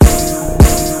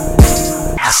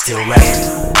still rapping.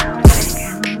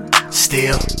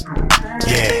 Still,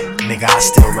 yeah, nigga, I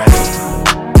still rapping.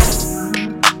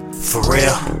 For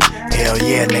real, hell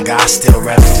yeah, nigga, I still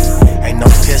rapping. Ain't no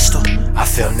pistol, I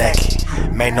feel naked.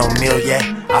 Made no meal yet,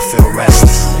 I feel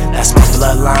restless. That's my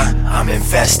bloodline, I'm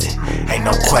invested. Ain't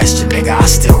no question, nigga, I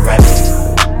still rapping.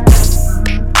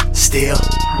 Still,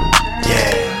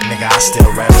 yeah, nigga, I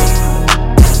still rapping.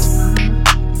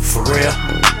 For real,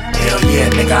 hell yeah,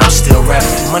 nigga, I'm still rapping.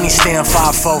 Money stand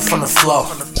 5'4" from the flow,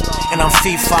 and I'm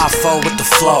feet 5'4" with the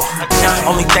flow.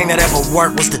 Only thing that ever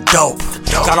worked was the dope.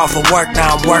 Got off of work,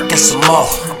 now I'm working some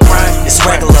more. It's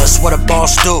regular, it's what a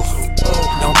boss do.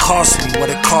 Don't cost me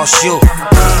what it costs you.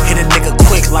 Hit a nigga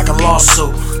quick like a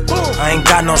lawsuit. I ain't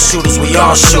got no shooters, we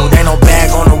all shoot. Ain't no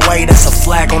bag on the way, that's a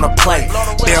flag on the plate.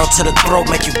 Barrel to the throat,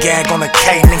 make you gag on the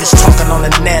K. Niggas talking on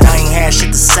the net, I ain't had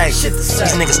shit to say.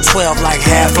 These niggas 12 like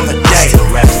half of a day. Still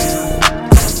rapping.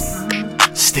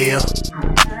 Still,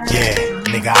 yeah,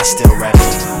 nigga, I still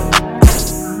rapping.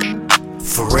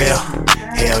 For real,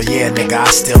 hell yeah, nigga,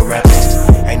 I still rapping.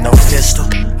 Ain't no pistol,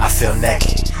 I feel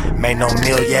naked. Made no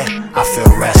meal yet, I feel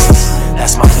restless.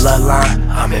 That's my bloodline,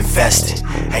 I'm invested.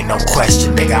 Ain't no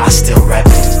question, nigga, I still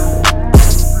rapping.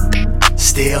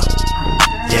 Still,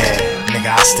 yeah,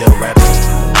 nigga, I still rapping.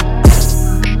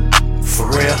 For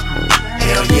real,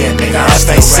 hell yeah, nigga, I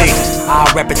still rapping.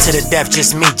 I'll rap it to the death,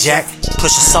 just me, Jack.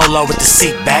 Push a solo with the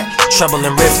seat back. Trouble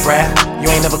and riff-raff, you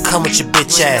ain't never come with your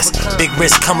bitch ass. Big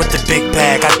risk come with the big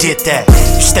bag, I did that.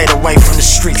 You stayed away from the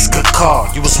streets, good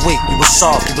call. You was weak, you was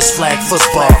soft, you was flag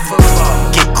football.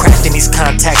 Get cracked in these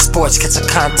contact sports, catch a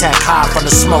contact high from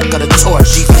the smoke of the torch.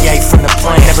 GPA from the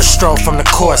plane, never stroll from the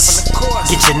course.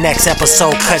 Get your next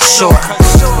episode cut short.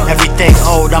 Everything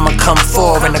old, I'ma come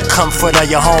for. In the comfort of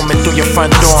your home and through your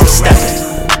front door, I'm stepping.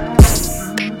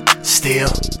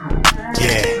 Still,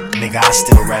 yeah, nigga, I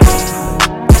still rapping.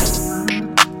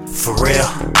 For real,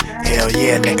 hell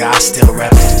yeah, nigga, I still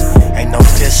rapping. Ain't no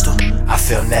pistol, I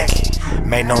feel naked.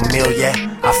 Made no meal yet,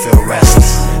 I feel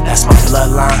restless. That's my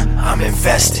bloodline, I'm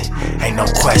invested. Ain't no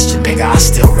question, nigga, I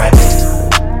still rapping.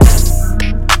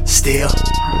 Still,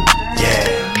 yeah,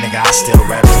 nigga, I still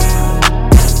rapping.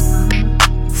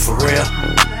 For real,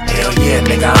 hell yeah,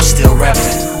 nigga, I'm still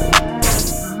rapping.